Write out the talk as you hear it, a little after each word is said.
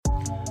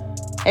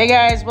Hey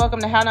guys, welcome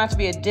to How Not to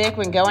Be a Dick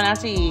When Going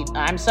Out to Eat.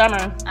 I'm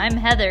Summer. I'm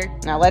Heather.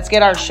 Now let's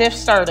get our shift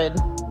started.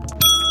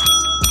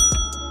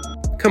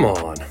 Come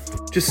on,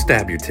 just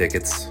stab your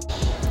tickets.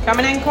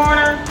 Coming in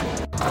corner.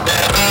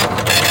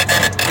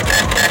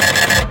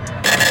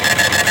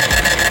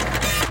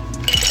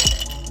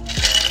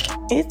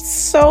 It's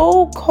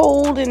so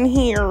cold in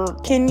here.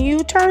 Can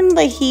you turn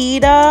the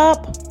heat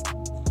up?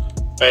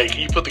 Hey,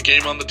 can you put the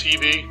game on the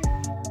TV?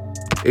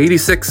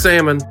 86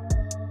 salmon.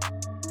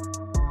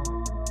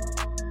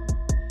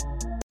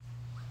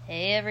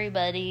 Hey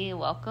everybody,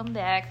 welcome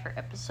back for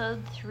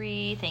episode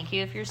 3. Thank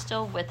you if you're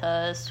still with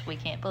us. We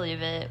can't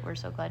believe it. We're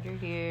so glad you're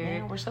here.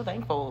 Yeah, we're so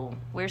thankful.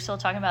 We're still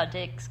talking about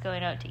dicks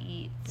going out to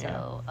eat.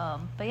 So,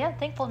 but yeah,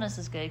 thankfulness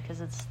is good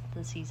because it's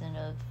the season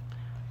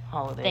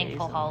of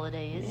thankful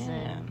holidays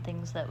and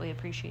things that we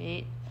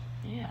appreciate.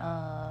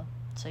 Yeah.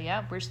 So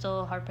yeah, we're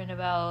still harping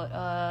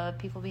about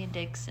people being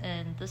dicks,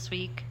 and this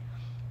week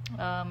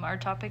our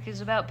topic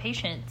is about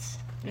patience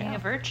being a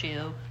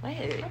virtue.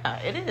 Wait, yeah,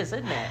 it is,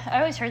 isn't it? I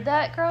always heard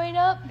that growing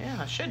up.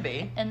 Yeah, it should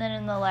be. And then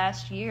in the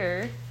last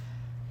year,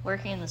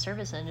 working in the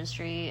service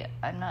industry,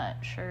 I'm not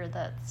sure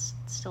that's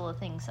still a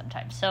thing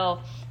sometimes.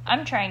 So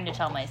I'm trying to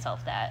tell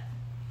myself that.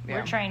 Yeah.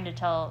 We're trying to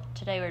tell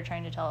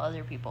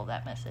other people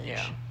that message.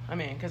 Yeah. I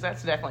mean, because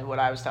that's definitely what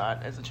I was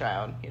taught as a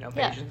child. You know,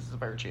 patience is a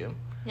virtue.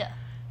 Yeah.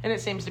 And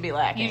it seems to be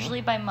lacking. Usually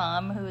by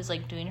mom, who is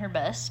like doing her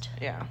best.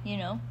 Yeah. You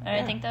know, and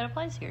I think that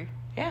applies here.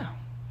 Yeah.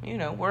 You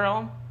know, we're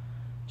all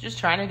just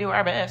trying to do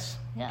our best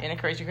in a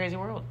crazy, crazy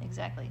world.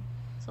 Exactly.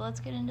 So let's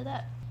get into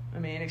that. I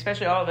mean,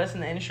 especially all of us in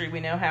the industry, we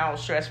know how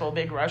stressful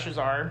big rushes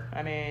are.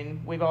 I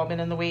mean, we've all been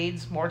in the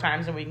weeds more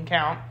times than we can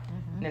count.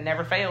 And it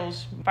never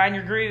fails. You find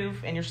your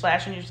groove and you're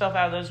slashing yourself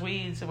out of those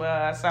weeds.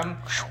 Some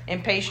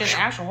impatient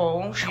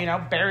asshole,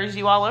 buries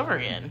you all over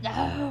again.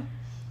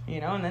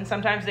 And then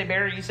sometimes they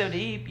bury you so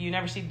deep you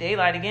never see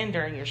daylight again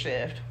during your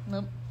shift.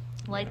 Nope.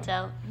 Lights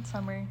out in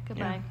summer.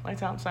 Goodbye. Yeah,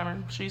 lights out in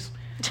summer. She's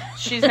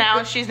now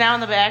in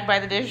the back by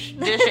the dish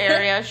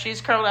area. She's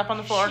curled up on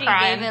the floor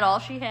crying. She gave it all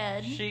she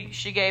had.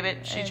 She gave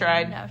it. She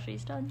tried. Now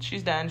she's done.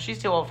 She's done. She's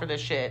too old for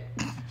this shit.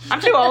 I'm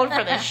too old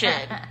for this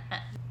shit.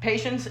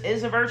 Patience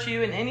is a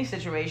virtue in any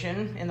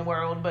situation in the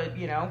world, but,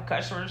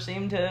 customers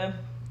seem to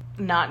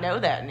not know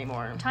that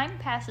anymore. Time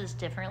passes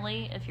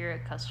differently if you're a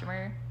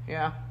customer.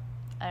 Yeah.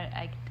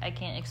 I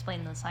can't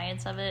explain the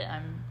science of it.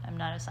 I'm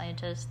not a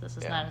scientist. This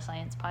is not a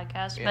science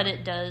podcast, but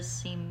it does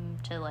seem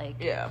to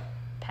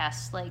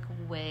pass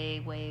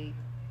way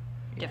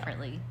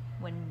differently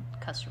when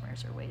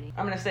customers are waiting.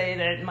 I'm going to say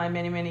that in my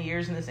many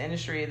years in this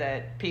industry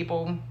that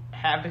people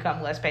have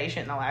become less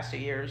patient in the last 2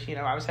 years.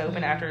 I was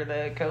hoping after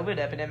the COVID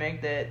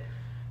epidemic that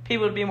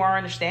people would be more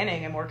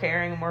understanding and more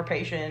caring and more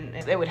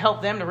patient. It would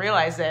help them to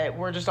realize that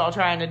we're just all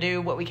trying to do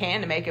what we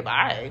can to make it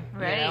by,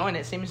 and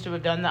it seems to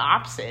have done the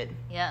opposite.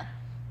 Yeah.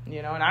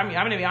 And I'm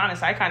going to be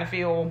honest, I kind of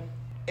feel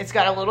it's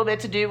got a little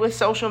bit to do with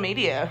social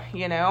media,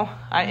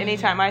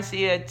 Anytime I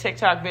see a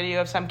TikTok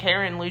video of some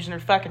Karen losing her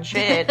fucking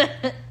shit,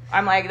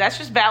 I'm like, that's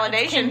just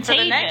validation for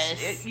the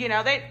next,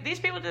 these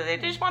people, they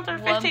just want their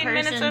 15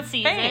 minutes of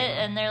sees fame. It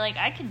and they're like,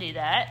 I can do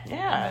that.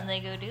 Yeah. And then they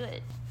go do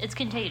it. It's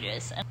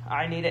contagious.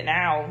 I need it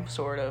now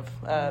sort of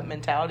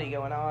mentality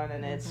going on,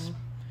 and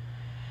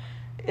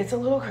it's a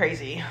little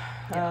crazy.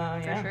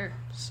 For sure.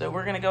 So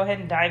we're going to go ahead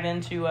and dive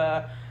into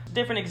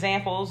different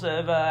examples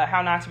of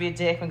how not to be a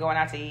dick when going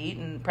out to eat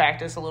and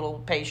practice a little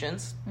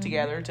patience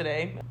together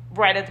today.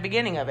 Right at the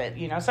beginning of it,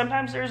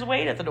 sometimes there's a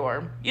wait at the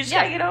door. You just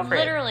gotta get over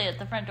literally at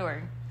the front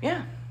door.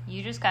 Yeah.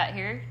 You just got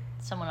here.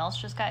 Someone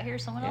else just got here.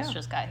 Someone else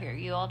just got here.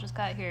 You all just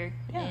got here.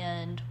 Yeah.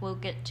 And we'll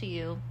get to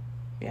you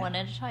one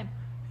at a time.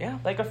 Yeah.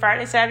 Like a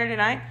Friday, Saturday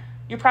night,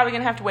 you're probably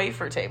going to have to wait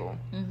for a table.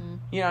 Mm-hmm.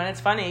 And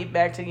it's funny,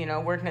 back to,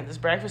 working at this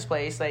breakfast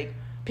place, like,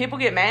 people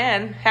get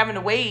mad having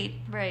to wait.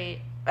 Right.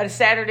 At a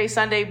Saturday,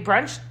 Sunday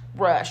brunch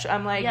rush.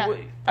 I'm like,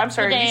 I'm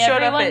sorry, you showed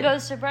up everyone at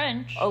goes to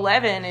brunch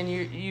 11 and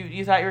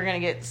you thought you were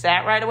going to get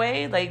sat right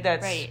away? Like,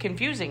 that's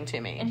confusing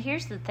to me. And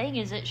here's the thing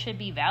is it should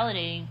be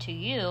validating to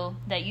you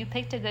that you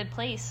picked a good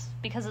place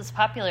because it's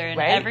popular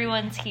and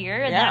everyone's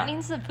here, and that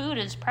means the food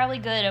is probably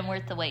good and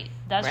worth the wait.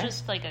 That's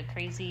just like a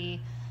crazy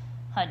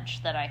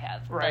hunch that I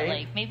have.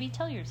 Right. But maybe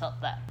tell yourself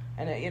that.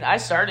 And I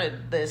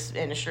started this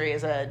industry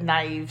as a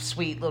naive,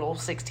 sweet little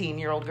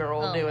 16-year-old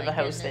girl doing the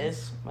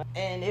hostess. Goodness.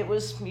 And it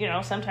was,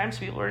 sometimes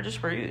people are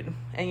just rude.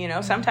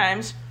 And,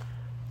 sometimes,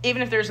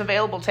 even if there's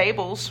available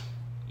tables,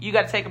 you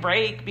got to take a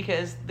break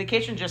because the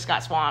kitchen just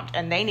got swamped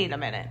and they need a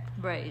minute.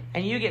 Right.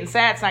 And you getting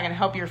sat's not going to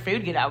help your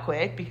food get out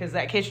quick because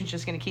that kitchen's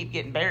just going to keep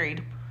getting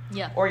buried.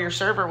 Yeah. Or your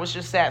server was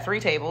just sat 3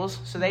 tables,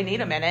 so they need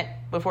a minute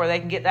before they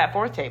can get that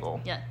 4th table.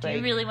 Yeah. Do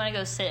you really want to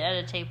go sit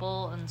at a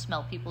table and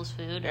smell people's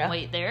food and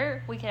wait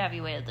there? We can have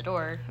you wait at the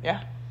door.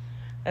 Yeah.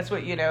 That's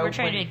what, we're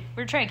trying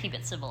to keep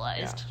it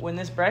civilized. Yeah. When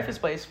this breakfast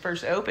place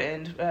first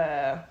opened,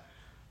 the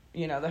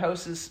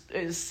host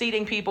is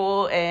seating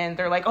people, and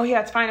they're like, oh,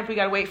 yeah, it's fine if we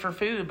got to wait for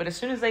food. But as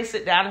soon as they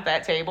sit down at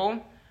that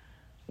table,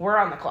 we're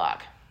on the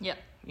clock. Yep.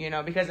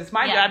 Because it's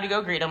my job to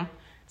go greet them.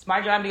 It's my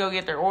job to go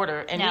get their order.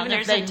 And now, even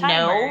if they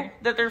know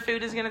that their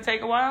food is going to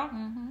take a while,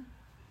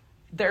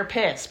 they're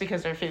pissed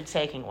because their food's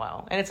taking a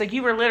while. And it's like,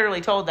 you were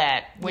literally told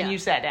that when you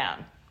sat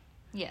down.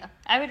 Yeah.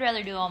 I would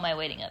rather do all my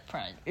waiting up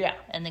front. Yeah.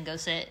 And then go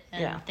sit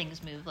and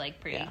things move like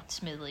pretty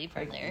smoothly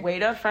from there.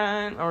 Wait up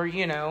front, or,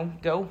 you know,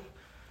 go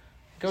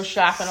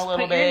shopping a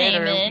little Put your bit,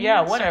 name or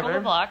in, whatever. circle the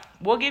block.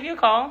 We'll give you a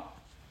call.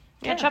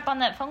 Catch up on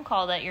that phone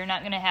call that you're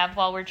not going to have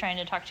while we're trying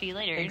to talk to you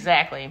later.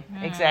 Exactly.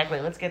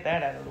 Let's get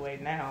that out of the way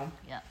now.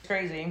 Yeah. It's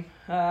crazy.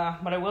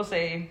 But I will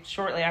say,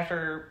 shortly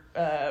after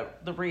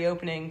the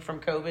reopening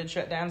from COVID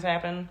shutdowns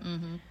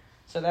happened,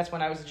 so that's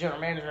when I was the general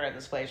manager at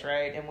this place,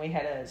 right? And we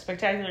had a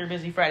spectacular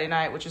busy Friday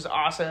night, which is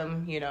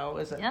awesome. You know, it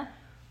was a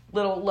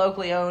little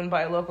locally owned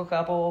by a local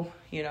couple,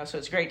 you know, so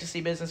it's great to see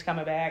business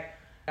coming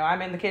back. You know,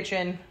 I'm in the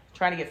kitchen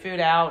trying to get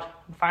food out.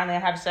 Finally, I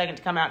have a second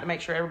to come out to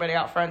make sure everybody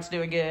out front's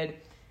doing good.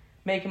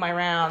 Making my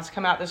rounds,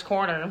 come out this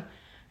corner,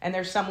 and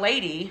there's some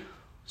lady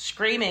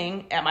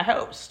screaming at my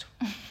host.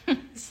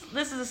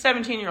 This is a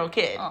 17-year-old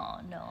kid. Oh,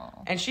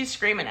 no. And she's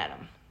screaming at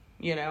him,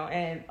 you know,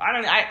 and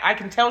I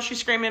can tell she's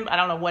screaming, but I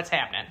don't know what's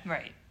happening.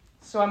 Right.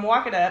 So I'm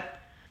walking up,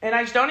 and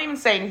I just don't even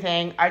say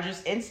anything. I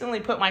just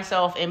instantly put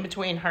myself in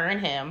between her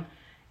and him,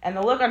 and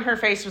the look on her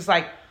face was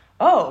like,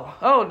 oh,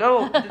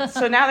 no.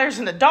 So now there's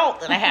an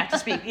adult that I have to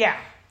speak. Yeah.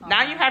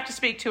 Now you have to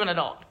speak to an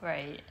adult.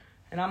 Right.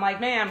 And I'm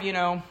like, ma'am, you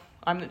know,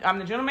 I'm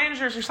the general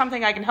manager. Is there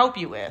something I can help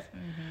you with?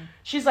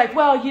 She's like,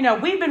 well, you know,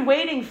 we've been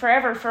waiting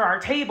forever for our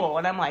table.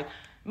 And I'm like,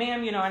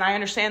 ma'am, you know, and I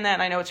understand that,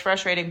 and I know it's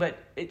frustrating, but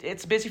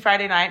it's a busy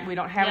Friday night. We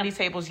don't have any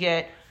tables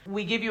yet.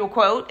 We give you a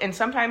quote, and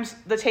sometimes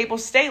the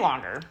tables stay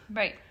longer.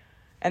 Right.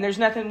 And there's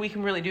nothing we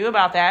can really do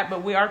about that,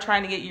 but we are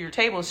trying to get you your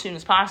table as soon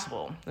as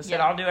possible. I said,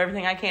 I'll do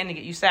everything I can to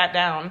get you sat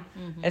down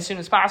as soon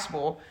as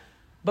possible,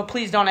 but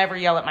please don't ever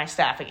yell at my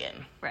staff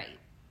again. Right.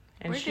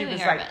 And We're she doing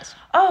was our like, best.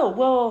 oh,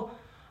 well,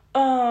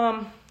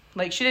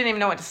 like, she didn't even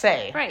know what to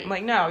say. Right. I'm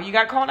like, no, you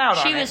got called out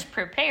on it. She was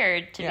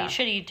prepared to be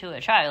shitty to a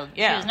child.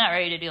 Yeah. She was not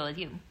ready to deal with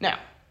you. No,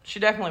 she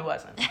definitely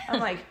wasn't. I'm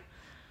like,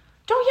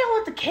 don't yell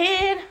at the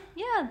kid.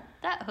 Yeah,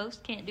 that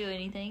host can't do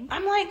anything.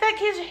 I'm like, that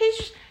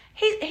kid's,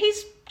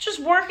 he's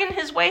just working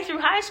his way through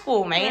high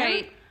school, man.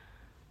 Right.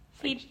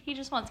 He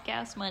just wants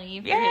gas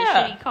money for his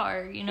shitty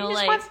car. You know,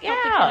 like, help the kid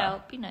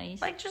out. Be nice.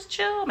 Like, just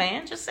chill,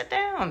 man. Just sit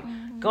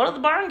down. Go to the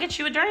bar and get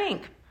you a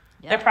drink.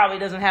 Yep. That probably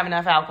doesn't have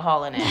enough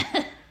alcohol in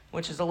it.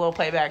 Which is a little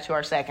playback to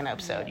our second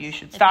episode. You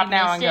should stop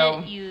now and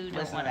go you listen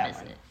don't to want that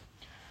to miss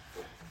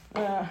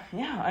one. it.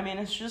 Yeah, I mean,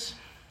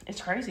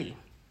 it's crazy.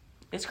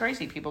 It's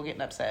crazy people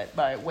getting upset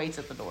by waits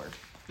at the door.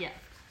 Yeah.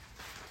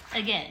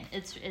 Again,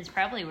 it's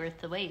probably worth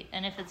the wait.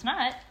 And if it's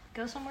not,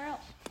 go somewhere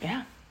else.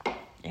 Yeah.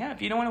 Yeah,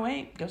 if you don't want to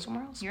wait, go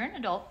somewhere else. You're an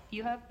adult.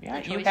 You have you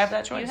have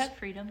that choice. You have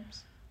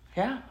freedoms.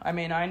 Yeah, I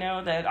mean, I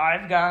know that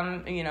I've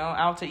gone, you know,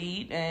 out to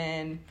eat,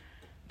 and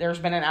there's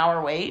been an hour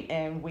wait,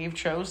 and we've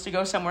chose to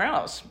go somewhere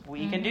else.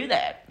 We can do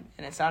that,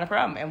 and it's not a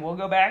problem. And we'll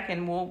go back,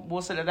 and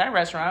we'll sit at that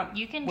restaurant.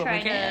 You can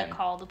try to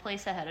call the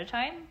place ahead of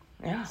time.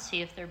 Yeah.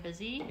 See if they're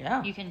busy.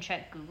 Yeah. You can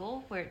check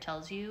Google where it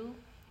tells you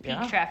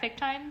peak traffic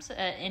times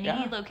at any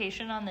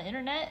location on the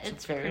internet.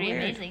 It's pretty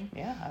weird. Amazing.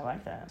 Yeah, I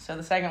like that. So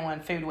the second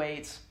one, food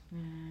waits.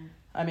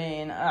 I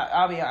mean,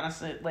 I'll be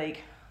honest,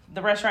 like,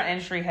 the restaurant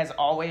industry has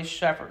always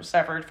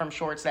suffered from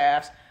short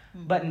staffs,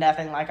 but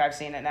nothing like I've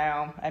seen it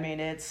now. I mean,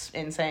 it's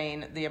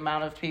insane, the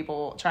amount of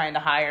people trying to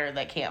hire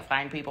that can't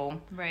find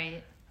people.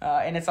 Right.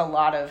 And it's a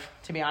lot of,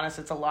 to be honest,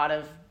 it's a lot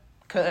of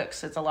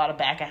cooks. It's a lot of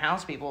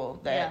back-of-house people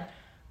that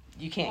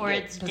you can't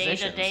get positions. Or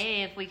it's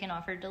day-to-day if we can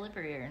offer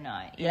delivery or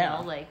not. You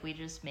know, like, we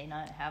just may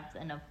not have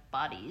enough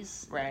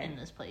bodies in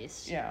this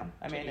place. Yeah.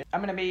 I mean,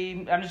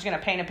 I'm just going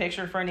to paint a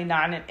picture for any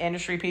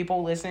non-industry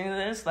people listening to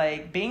this.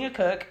 Like, being a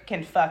cook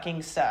can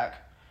fucking suck.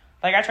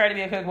 Like, I tried to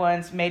be a cook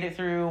once, made it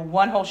through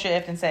one whole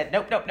shift and said,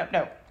 nope,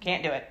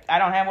 can't do it. I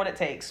don't have what it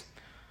takes.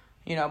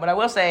 You know, but I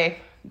will say,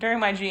 during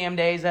my GM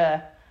days,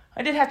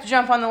 I did have to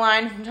jump on the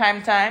line from time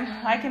to time.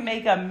 I can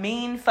make a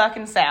mean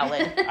fucking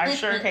salad. I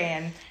sure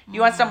can. You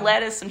want some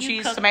lettuce, some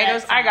cheese,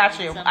 tomatoes? I got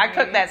you. I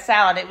cooked that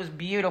salad. It was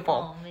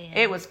beautiful. Oh, man.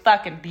 It was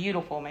fucking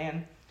beautiful,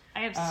 man.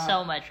 I have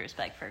so much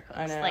respect for cooks.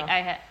 I know.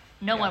 Like,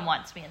 no one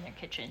wants me in their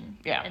kitchen.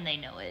 Yeah. And they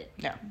know it.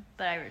 Yeah.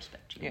 But I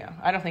respect you. Yeah.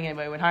 I don't think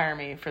anybody would hire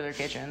me for their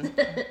kitchen.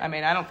 I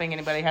mean, I don't think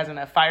anybody has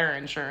enough fire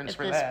insurance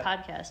for that. If this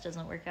podcast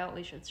doesn't work out,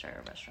 we should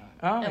start a restaurant.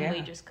 Oh, and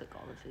we just cook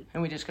all the food.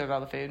 And we just cook all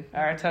the food.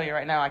 I tell you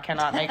right now, I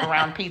cannot make a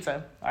round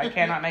pizza. I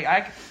cannot make...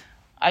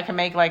 I can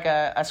make, like,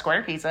 a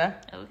square pizza.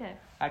 Okay.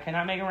 I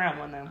cannot make a round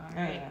one, though.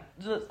 Right.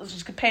 Let's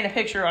just paint a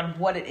picture on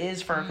what it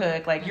is for a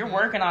cook. Like, you're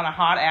working on a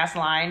hot-ass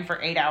line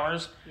for 8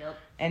 hours. Yep.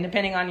 And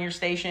depending on your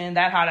station,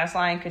 that hot-ass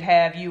line could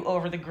have you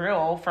over the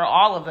grill for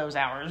all of those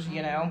hours,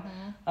 you know.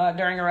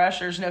 During a rush,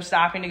 there's no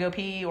stopping to go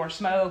pee or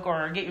smoke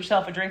or get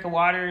yourself a drink of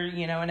water,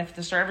 you know. And if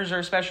the servers are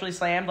especially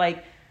slammed,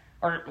 like,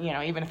 or, you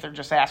know, even if they're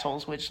just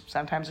assholes, which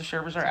sometimes the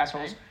servers are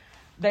assholes,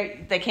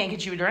 they can't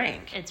get you a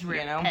drink. It's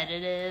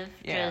repetitive,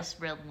 just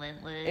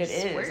relentless.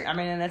 It is. work. I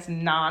mean, and that's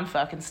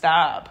non-fucking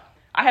stop.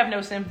 I have no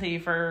sympathy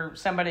for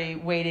somebody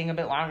waiting a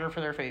bit longer for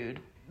their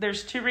food.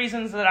 There's 2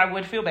 reasons that I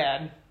would feel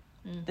bad.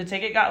 The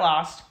ticket got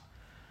lost,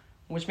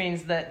 which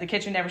means that the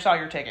kitchen never saw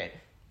your ticket.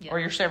 or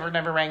your server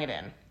never rang it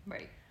in.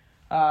 Right.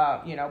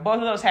 Both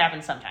of those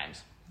happen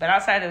sometimes. But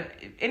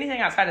anything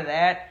outside of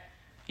that,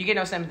 you get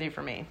no sympathy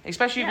from me,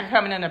 especially if you're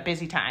coming in a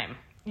busy time.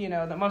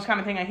 The most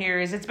common thing I hear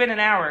is, it's been an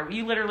hour.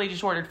 You literally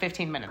just ordered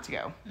 15 minutes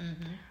ago.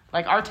 Mm-hmm.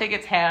 Like, our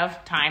tickets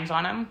have times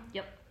on them.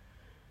 Yep.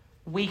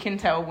 We can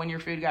tell when your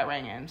food got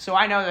rang in. So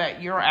I know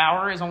that your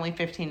hour is only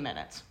 15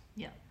 minutes.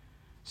 Yeah.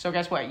 So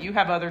guess what? You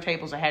have other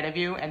tables ahead of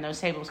you, and those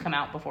tables come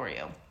out before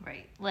you.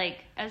 Right. Like,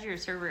 as your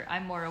server,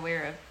 I'm more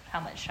aware of how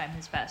much time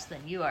has passed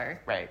than you are.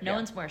 Right. No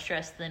one's more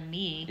stressed than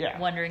me,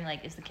 wondering,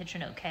 like, is the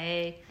kitchen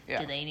okay?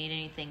 Yeah. Do they need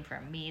anything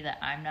from me that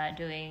I'm not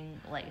doing?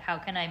 Like, how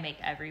can I make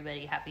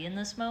everybody happy in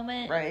this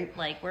moment? Right.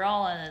 Like, we're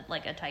all on,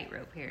 a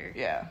tightrope here.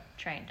 Yeah.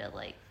 Trying to,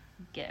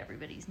 get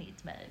everybody's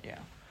needs met. Yeah.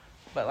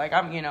 But,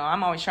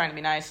 I'm always trying to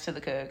be nice to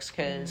the cooks,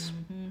 because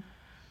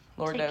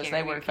Lord knows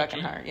they work fucking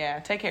hard. Yeah,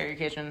 take care of your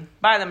kitchen.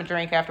 Buy them a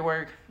drink after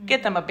work.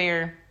 Get them a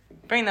beer.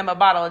 Bring them a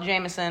bottle of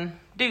Jameson.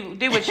 Do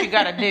what you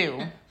gotta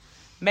do.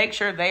 Make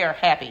sure they are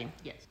happy.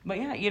 Yes. But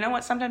yeah, you know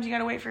what? Sometimes you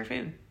gotta wait for your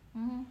food.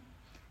 Mm-hmm.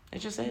 It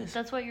just is.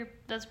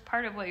 That's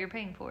part of what you're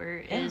paying for,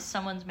 is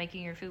someone's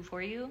making your food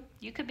for you.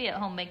 You could be at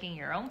home making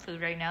your own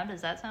food right now.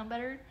 Does that sound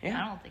better?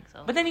 Yeah. I don't think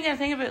so. But then you gotta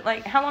think of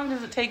it, how long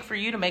does it take for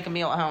you to make a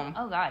meal at home?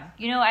 Oh, God.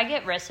 I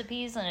get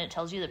recipes and it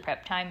tells you the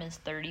prep time is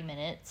 30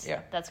 minutes.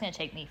 Yeah. That's going to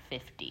take me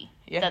 50.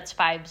 Yeah. That's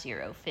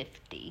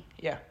 50.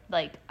 Yeah.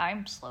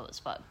 I'm slow as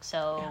fuck.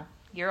 So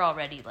you're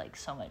already,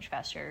 so much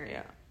faster.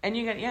 Yeah. And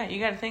you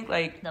got to think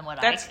than what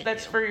that's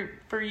do.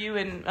 for you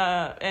and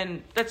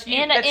that's you.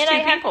 And that's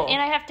two people.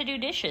 And I have to do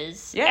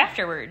dishes Yeah.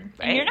 afterward.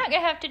 Right. And you're not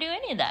gonna have to do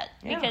any of that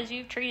Yeah. because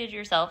you've treated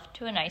yourself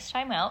to a nice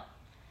time out.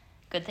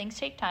 Good things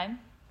take time.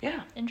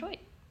 Yeah. Enjoy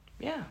it.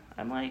 Yeah.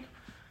 I'm like,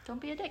 don't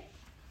be a dick.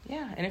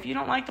 Yeah. And if you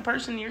don't like the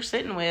person you're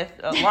sitting with,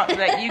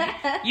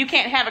 that you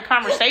can't have a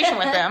conversation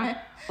with them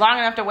long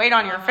enough to wait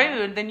on your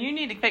food, then you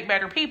need to pick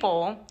better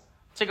people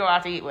to go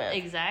out to eat with.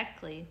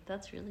 Exactly.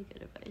 That's really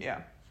good advice.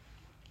 Yeah.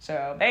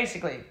 So,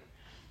 basically,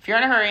 if you're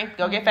in a hurry,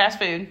 go get fast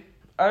food.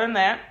 Other than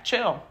that,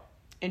 chill.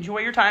 Enjoy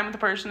your time with the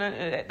person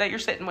that you're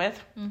sitting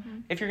with. Mm-hmm.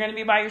 If you're going to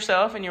be by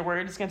yourself and you're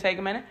worried it's going to take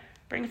a minute,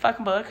 bring a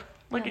fucking book.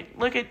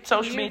 Look at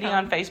social media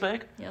on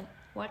Facebook. Yep.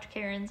 Watch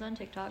Karens on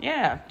TikTok.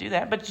 Yeah, do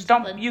that. But just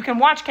don't, you can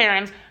watch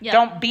Karens. Yep.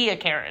 Don't be a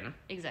Karen.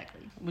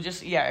 Exactly.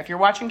 If you're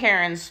watching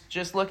Karens,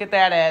 just look at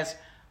that as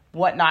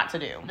what not to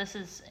do. This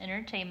is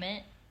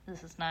entertainment.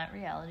 This is not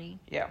reality.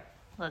 Yeah.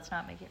 Let's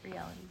not make it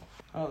reality.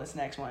 Oh, this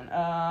next one.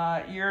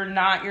 You're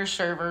not your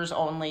server's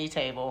only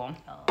table.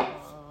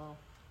 Oh.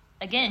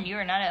 Again, you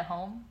are not at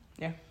home.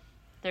 Yeah.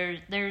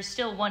 There's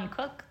still one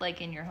cook,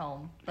 like, in your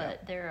home,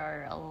 but there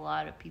are a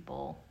lot of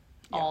people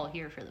all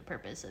here for the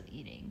purpose of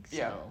eating.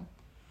 So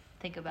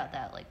think about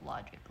that,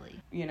 logically.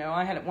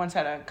 I once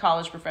had a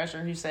college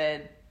professor who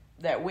said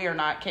that we are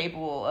not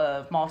capable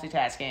of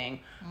multitasking,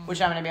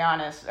 which I'm going to be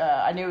honest,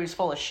 I knew he was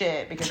full of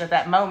shit, because at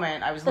that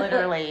moment I was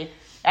literally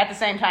at the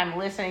same time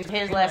listening to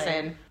his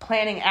lesson,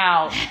 planning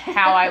out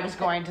how I was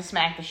going to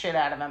smack the shit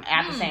out of him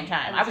at the same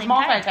time. I was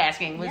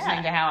multitasking,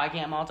 listening to how I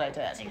can't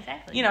multitask.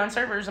 Exactly. And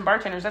servers and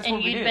bartenders, that's what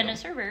we do. And you'd been a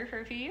server for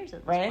a few years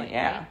at this point,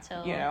 yeah. Right?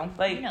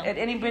 So, at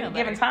any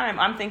given time,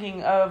 I'm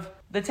thinking of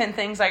the 10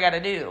 things I got to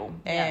do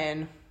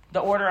and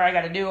the order I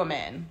got to do them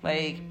in.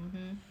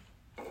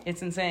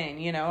 It's insane.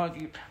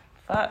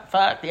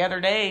 Fuck. The other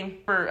day,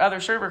 our other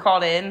server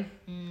called in.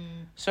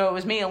 So it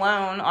was me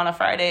alone on a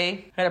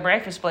Friday at a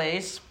breakfast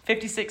place.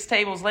 56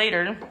 tables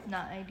later.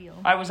 Not ideal.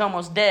 I was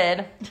almost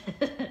dead.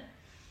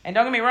 And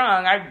don't get me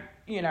wrong,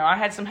 I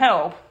had some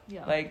help.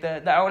 Yeah.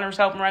 The owners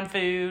helping run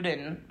food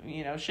and,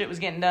 shit was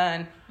getting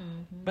done.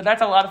 Mm-hmm. But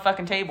that's a lot of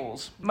fucking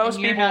tables. Most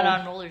and you're people not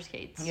on roller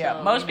skates. Yeah,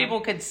 so, most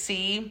people could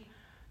see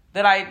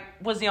that I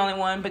was the only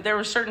one, but there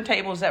were certain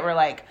tables that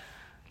were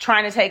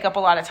trying to take up a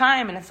lot of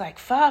time, and it's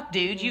fuck,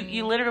 dude,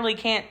 you literally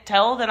can't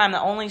tell that I'm the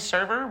only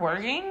server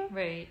working?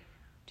 Right.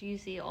 Do you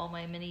see all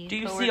my mini Do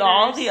you coworkers? see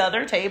all the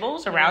other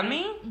tables around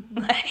me?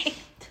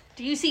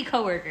 Do you see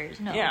coworkers?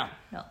 No. Yeah.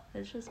 No,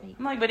 it's just me.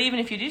 I'm but even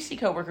if you do see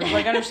coworkers,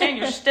 understand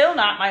you're still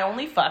not my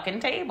only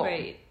fucking table.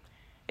 Right.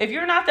 If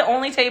you're not the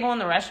only table in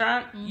the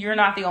restaurant, you're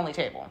not the only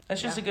table.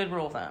 That's just a good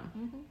rule of thumb.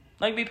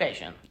 Mm-hmm. Be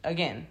patient.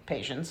 Again,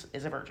 patience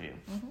is a virtue.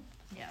 Mm-hmm.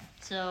 Yeah.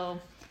 So,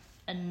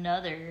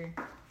 another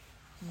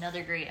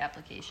great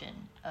application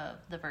of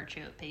the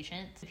virtue of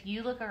patience. If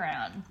you look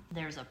around,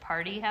 there's a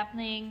party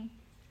happening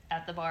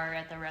at the bar,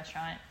 at the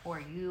restaurant,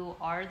 or you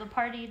are the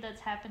party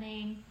that's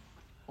happening,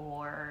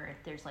 or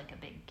if there's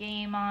a big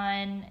game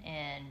on.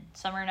 And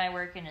Summer and I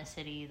work in a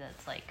city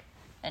that's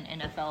an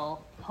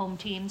NFL home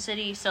team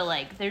city, so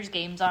there's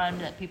games on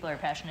that people are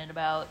passionate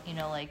about,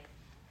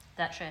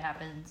 that shit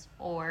happens.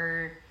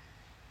 Or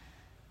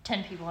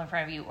 10 people in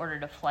front of you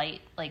ordered a flight.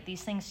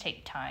 These things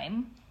take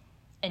time,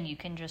 and you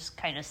can just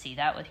kind of see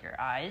that with your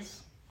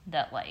eyes,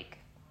 that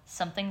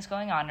something's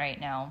going on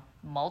right now.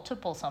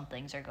 Multiple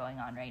somethings are going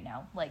on right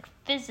now.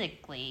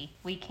 Physically,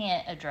 we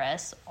can't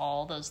address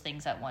all those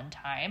things at one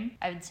time.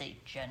 I would say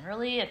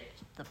generally, if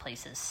the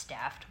place is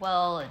staffed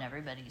well and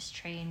everybody's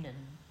trained and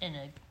in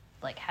a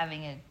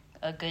having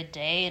a good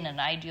day in an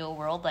ideal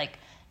world,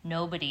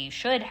 nobody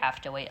should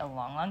have to wait a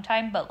long, long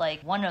time. But,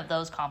 like, one of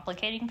those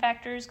complicating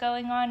factors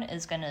going on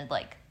is going to,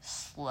 like,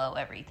 slow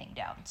everything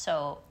down.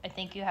 So I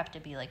think you have to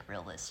be, like,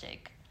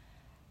 realistic.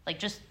 Like,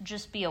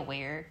 just be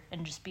aware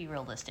and just be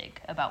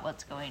realistic about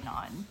what's going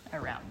on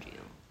around you,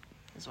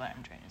 is what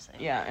I'm trying to say.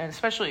 Yeah, and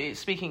especially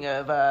speaking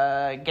of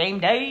game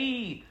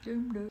day,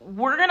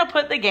 we're going to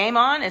put the game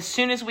on as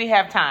soon as we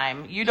have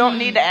time. You don't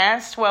need to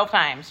ask 12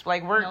 times.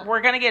 Like,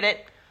 we're going to get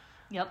it.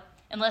 Yep.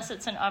 Unless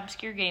it's an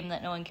obscure game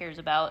that no one cares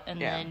about,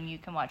 and then you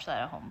can watch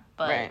that at home.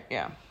 But, right,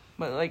 yeah.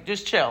 But, like,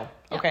 just chill,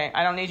 okay?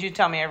 I don't need you to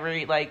tell me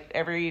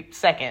every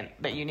second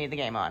that you need the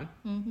game on.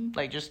 Mm-hmm.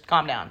 Like, just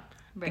calm down.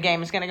 Right. The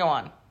game is going to go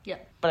on.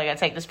 Yep. But I got to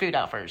take this food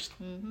out first.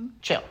 Mm-hmm.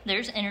 Chill.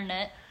 There's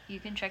internet. You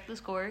can check the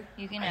score.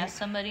 You can ask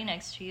somebody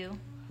next to you.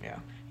 Yeah.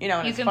 You know,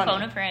 and you it's can funny.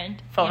 Phone a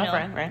friend. Phone a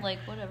friend, right? Like,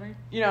 whatever.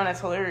 You know, and that's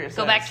hilarious.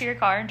 Go back to your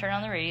car and turn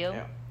on the radio.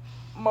 Yeah.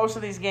 Most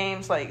of these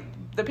games, like,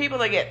 the people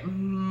that get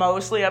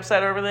mostly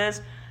upset over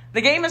this,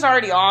 the game is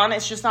already on.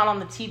 It's just not on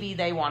the TV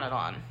they want it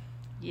on.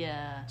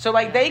 Yeah. So,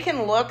 like, they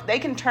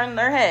can turn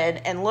their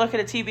head and look at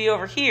a TV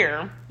over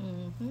here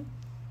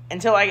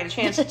until I get a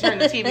chance to turn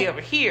the TV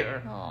over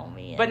here. Oh,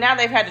 man. But now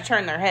they've had to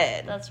turn their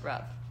head. That's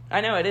rough.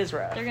 I know, it is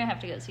rough. They're going to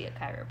have to go see a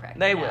chiropractor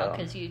They now will.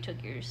 because you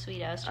took your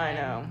sweet ass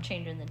time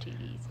changing the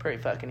TVs.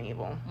 Pretty fucking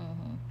evil.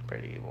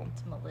 Pretty evil.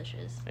 It's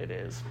malicious. It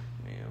is.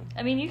 Yeah.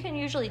 I mean, you can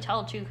usually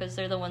tell, too, because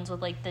they're the ones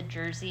with, like, the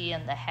jersey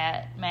and the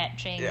hat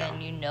matching,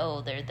 and you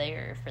know they're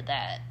there for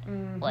that,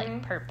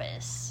 like,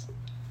 purpose.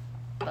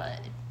 But...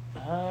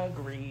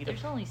 Agreed.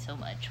 There's only so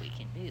much we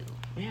can do.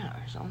 Yeah,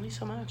 there's only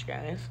so much,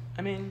 guys.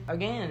 I mean,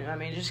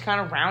 just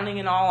kind of rounding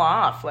it all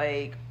off.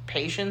 Like,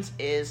 patience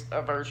is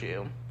a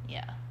virtue.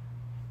 Yeah.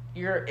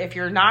 If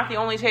you're not the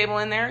only table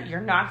in there,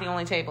 you're not the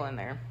only table in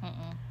there.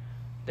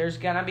 There's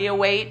gonna be a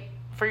wait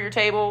for your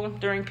table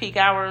during peak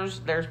hours.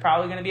 There's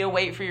probably gonna be a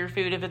wait for your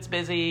food if it's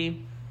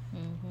busy.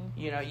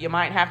 You know, you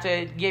might have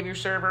to give your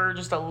server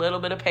just a little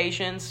bit of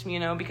patience, you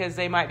know, because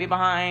they might be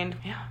behind.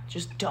 Yeah,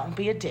 just don't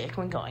be a dick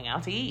when going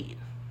out to eat.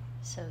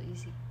 So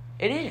easy.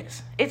 It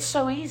is. It's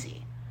so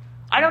easy.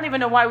 I don't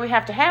even know why we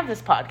have to have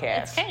this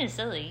podcast. It's kind of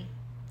silly.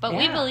 But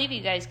we believe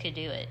you guys could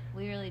do it.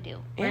 We really do.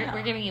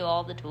 We're giving you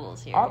all the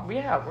tools here.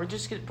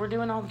 We're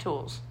doing all the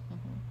tools.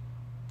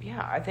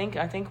 Yeah, I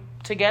think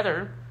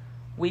together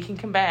we can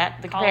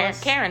combat the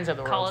Karens of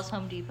the world. Call us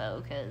Home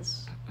Depot,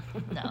 because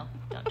no,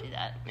 don't do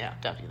that. Yeah,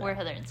 don't do that. We're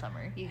Heather and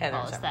Summer. You can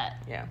call us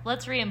that. Yeah.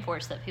 Let's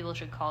reinforce that people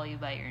should call you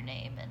by your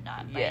name and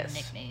not by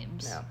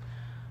nicknames. No.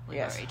 We've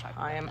already talked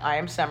about that. I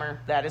am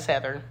Summer. That is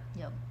Heather.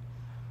 Yep.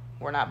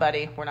 We're not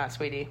buddy. We're not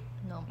sweetie.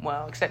 No.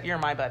 Well, except you're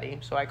my buddy,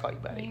 so I call you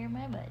buddy. You're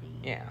my buddy.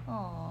 Yeah.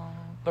 Aww.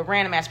 But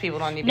random ass people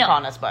don't need to be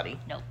calling us buddy.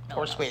 Nope.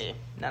 Or sweetie.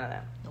 None of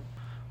that. Nope.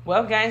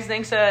 Well, guys,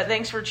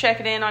 thanks for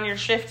checking in on your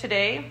shift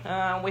today.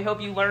 We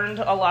hope you learned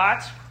a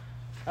lot.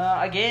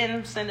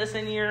 Again, send us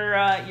in your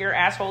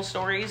asshole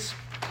stories.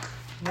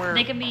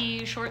 They can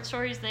be short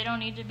stories. They don't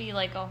need to be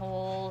like a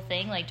whole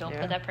thing. Like, don't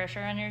put that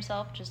pressure on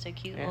yourself. Just a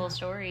cute little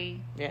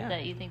story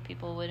that you think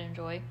people would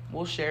enjoy.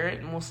 We'll share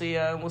it, and we'll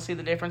see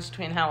the difference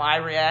between how I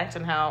react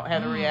and how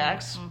Heather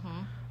reacts.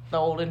 The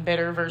old and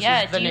bitter versus the new.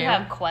 Yeah, do you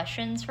have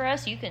questions for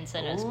us? You can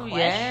send us questions.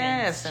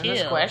 Yeah, send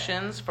us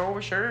questions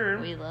for sure.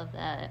 We love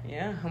that.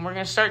 Yeah, and we're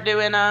going to start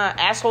doing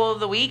Asshole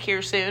of the Week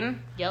here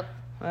soon. Yep.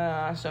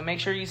 So make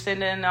sure you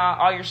send in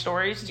all your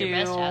stories your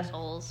best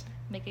assholes.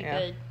 Make it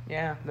good.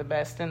 Yeah, the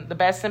best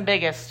and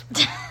biggest.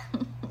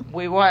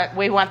 we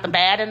want the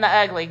bad and the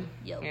ugly.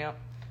 Yep.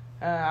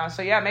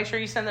 So make sure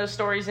you send those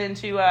stories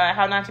into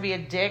how not to be a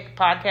dick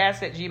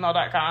podcast at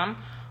gmail.com.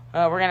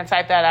 We're going to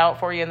type that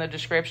out for you in the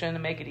description to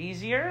make it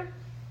easier.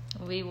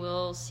 We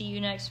will see you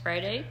next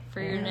Friday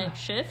for your next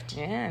shift.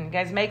 Yeah, and you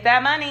guys make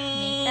that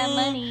money. Make that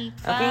money.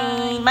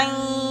 Okay,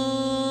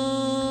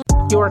 bye.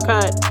 Your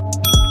cut.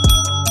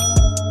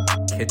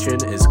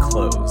 Kitchen is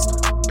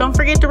closed. Don't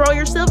forget to roll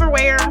your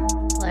silverware.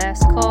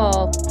 Last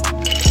call.